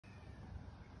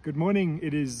Good morning.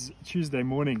 It is Tuesday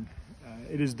morning.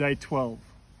 It is day 12.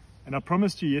 And I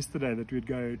promised you yesterday that we'd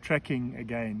go tracking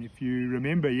again. If you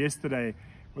remember, yesterday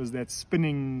was that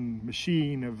spinning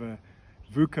machine of a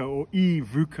VUCA or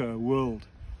e-VUCA world.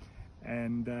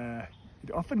 And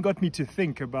it often got me to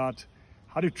think about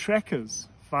how do trackers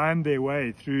find their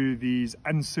way through these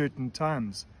uncertain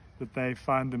times that they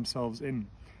find themselves in.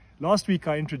 Last week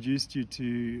I introduced you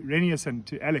to Renius and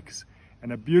to Alex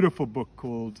and a beautiful book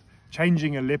called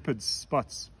Changing a Leopard's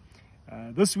Spots.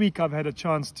 This week I've had a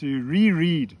chance to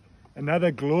reread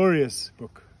another glorious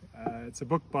book. It's a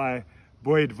book by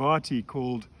Boyd Varty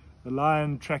called The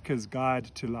Lion Tracker's Guide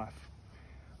to Life.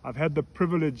 I've had the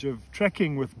privilege of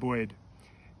tracking with Boyd.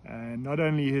 Not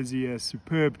only is he a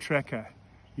superb tracker,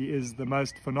 he is the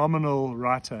most phenomenal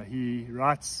writer. He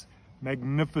writes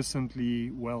magnificently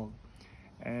well.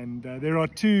 And there are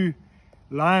two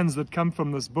lines that come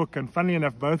from this book, and funnily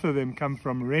enough, both of them come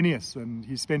from Renius, and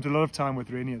he spent a lot of time with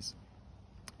Renius.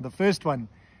 The first one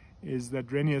is that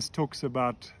Renius talks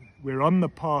about we're on the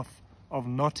path of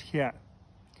not here.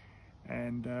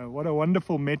 And what a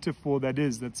wonderful metaphor that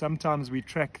is, that sometimes we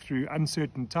track through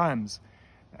uncertain times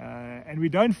and we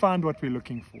don't find what we're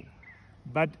looking for.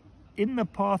 But in the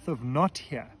path of not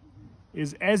here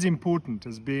is as important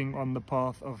as being on the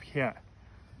path of here.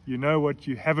 You know what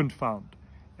you haven't found,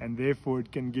 and therefore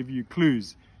it can give you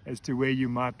clues as to where you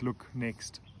might look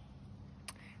next.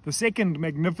 The second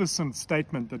magnificent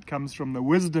statement that comes from the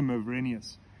wisdom of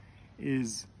Renius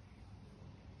is,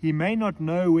 he may not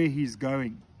know where he's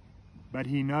going, but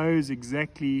he knows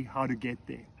exactly how to get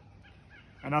there.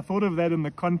 And I thought of that in the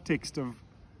context of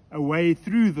a way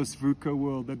through this VUCA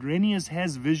world, that Renius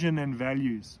has vision and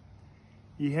values.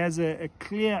 He has a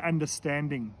clear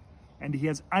understanding, and he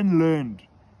has unlearned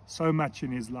so much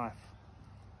in his life.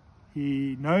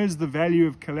 He knows the value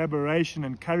of collaboration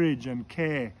and courage and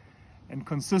care and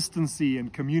consistency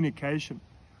and communication.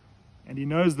 And he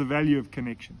knows the value of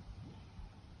connection.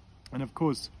 And of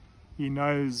course, he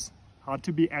knows how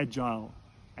to be agile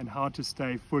and how to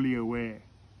stay fully aware.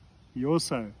 He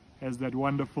also has that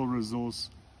wonderful resource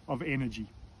of energy.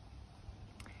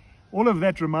 All of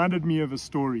that reminded me of a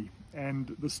story.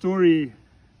 And the story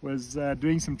was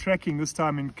doing some tracking, this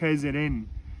time in KZN.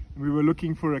 We were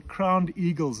looking for a crowned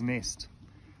eagle's nest.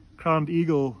 Crowned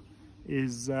eagle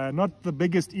is not the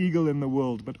biggest eagle in the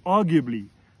world, but arguably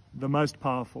the most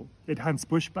powerful. It hunts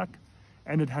bushbuck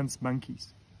and it hunts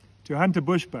monkeys. To hunt a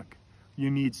bushbuck,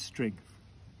 you need strength.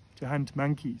 To hunt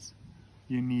monkeys,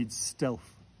 you need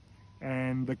stealth.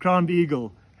 And the crowned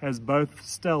eagle has both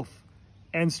stealth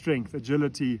and strength,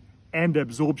 agility and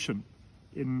absorption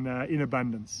in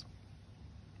abundance.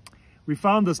 We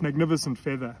found this magnificent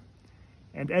feather.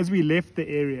 And as we left the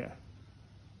area,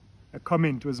 a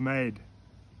comment was made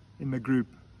in the group.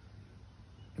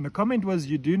 And the comment was,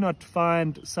 you do not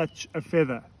find such a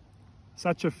feather.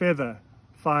 Such a feather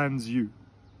finds you.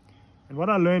 And what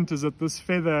I learned is that this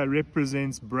feather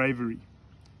represents bravery.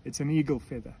 It's an eagle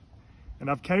feather.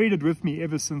 And I've carried it with me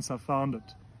ever since I found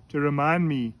it, to remind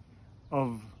me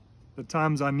of the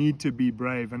times I need to be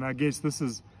brave. And I guess this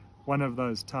is one of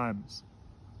those times.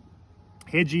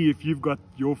 Hedgie, if you've got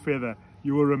your feather,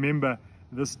 you will remember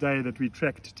this day that we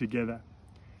tracked together.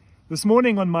 This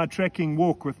morning on my tracking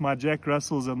walk with my Jack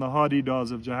Russells and the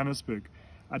Hardy-Dars of Johannesburg,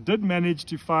 I did manage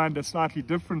to find a slightly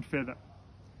different feather.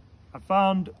 I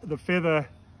found the feather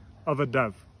of a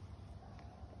dove.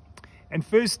 And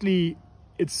firstly,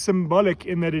 it's symbolic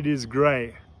in that it is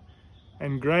grey,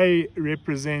 and grey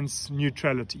represents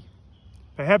neutrality.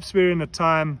 Perhaps we're in a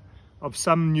time of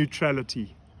some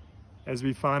neutrality as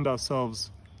we find ourselves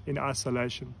in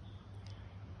isolation.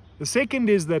 The second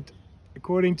is that,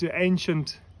 according to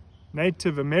ancient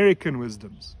Native American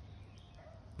wisdoms,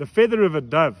 the feather of a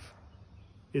dove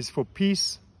is for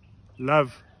peace,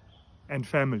 love, and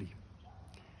family.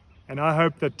 And I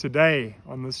hope that today,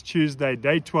 on this Tuesday,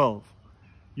 day 12,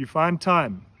 you find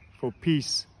time for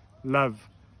peace, love,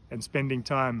 and spending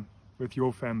time with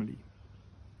your family.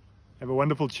 Have a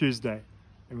wonderful Tuesday,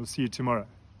 and we'll see you tomorrow.